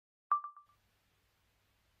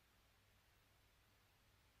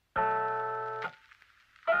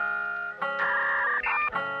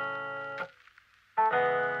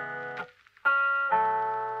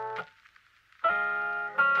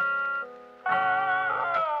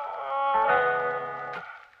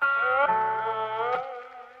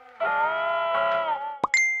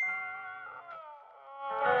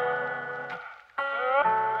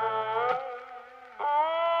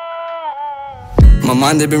my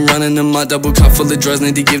mind, they've been running in my double cup full of drugs,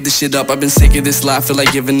 need to give this shit up. I've been sick of this life, feel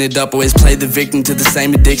like giving it up. Always play the victim to the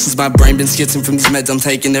same addictions. My brain been skitzing from these meds I'm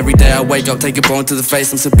taking. Every day I wake up, take a bone to the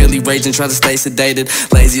face. I'm severely raging, try to stay sedated.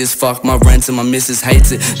 Lazy as fuck, my rent and my missus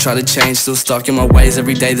hates it. Try to change, still stuck in my ways.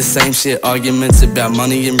 Every day the same shit, arguments about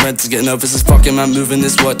money and rent. Getting nervous as fuck, am I moving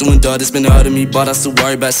this work, doing dirt, it's been hurting me. But I still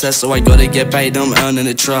worry about sex, so I gotta get paid, I'm earning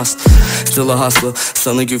a trust. Still a hustler,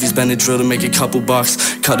 selling goofies, bend a drill to make a couple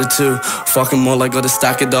bucks. Cut it too, fucking more, I gotta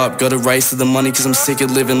stack it up. Gotta race to the money cause I'm sick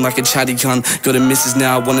of living like a chatty cunt. Got a missus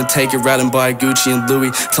now, I wanna take her out and buy a Gucci and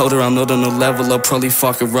Louis. Told her I'm not on a level, I'll probably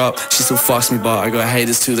fuck her up. She still fucks me, but I got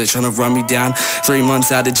haters too, they tryna run me down. 3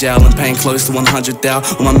 months out of jail, I'm paying close to 100 thou.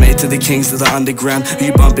 On my mate to the kings to the underground, who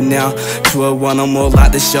you bumping now? 201, I'm more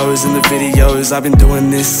like the shows and the videos. I've been doing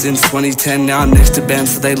this since 2010, now I'm next to Ben,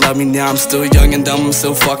 so they love me now. I'm still young and dumb, I'm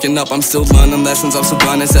still fucking up, I'm still learning lessons, I'm still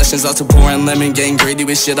burning sessions, I'm still pouring lemon, getting greedy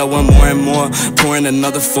with shit, I want more and more. Pouring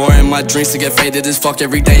another 4 in my drinks to get faded as fuck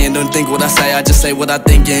every day. And don't think what I say, I just say what I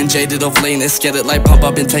think. Getting jaded off lean, let's get it like pump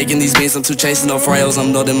up and taking these beats. I'm too chasing off rails,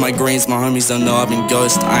 I'm not in my greens. My homies don't know I've been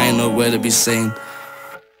ghost, I ain't nowhere to be seen.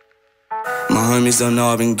 My homies don't know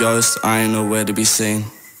I've been ghost, I ain't nowhere to be seen.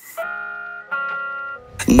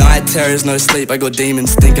 Night terrors, no sleep, I got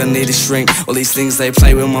demons, think I need a shrink. All these things they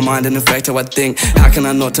play with my mind and affect how I think. How can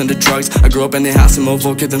I not turn to drugs? I grew up in a house with more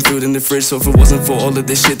vodka than food in the fridge. So if it wasn't for all of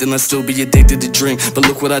this shit, then I'd still be addicted to drink. But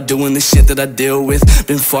look what I do in the shit that I deal with.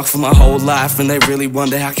 Been fucked for my whole life, and they really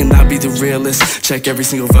wonder how can I be the realest. Check every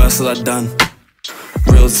single verse that I've done.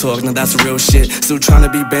 Real talk, now that's real shit. Still trying to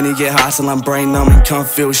be Benny, get high till I'm brain numb and can't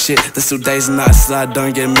feel shit. There's still days and nights that I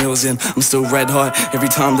don't get meals in. I'm still red hot, every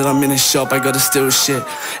time that I'm in a shop I gotta steal shit.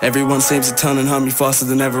 Everyone seems to turn and hurt me faster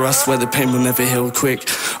than ever. I swear the pain will never heal quick.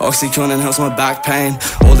 Oxycontin helps my back pain.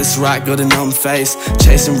 All this rack got a numb face.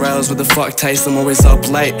 Chasing rails with a fuck taste, I'm always up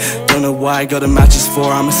late. Don't know why I got a matches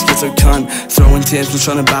for, I'm a schizo cunt. Throwing tears, I'm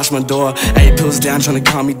trying to bash my door. 8 pills down, trying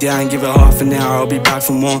to calm me down. Give it half an hour, I'll be back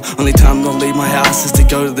for more. Only time I'll leave my house is to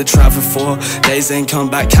go to the traffic for days, ain't come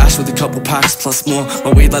back cash with a couple packs plus more.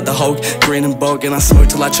 My weed like the Hulk, green and bulk, and I smoke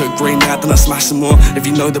till I choke green out, then I smash some more. If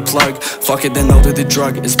you know the plug, fuck it, then order the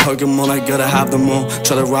drug. It's Pokemon, I gotta have them all.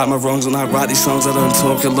 Try to right my wrongs when I write these songs, I don't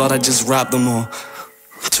talk a lot, I just rap them all.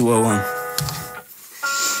 201.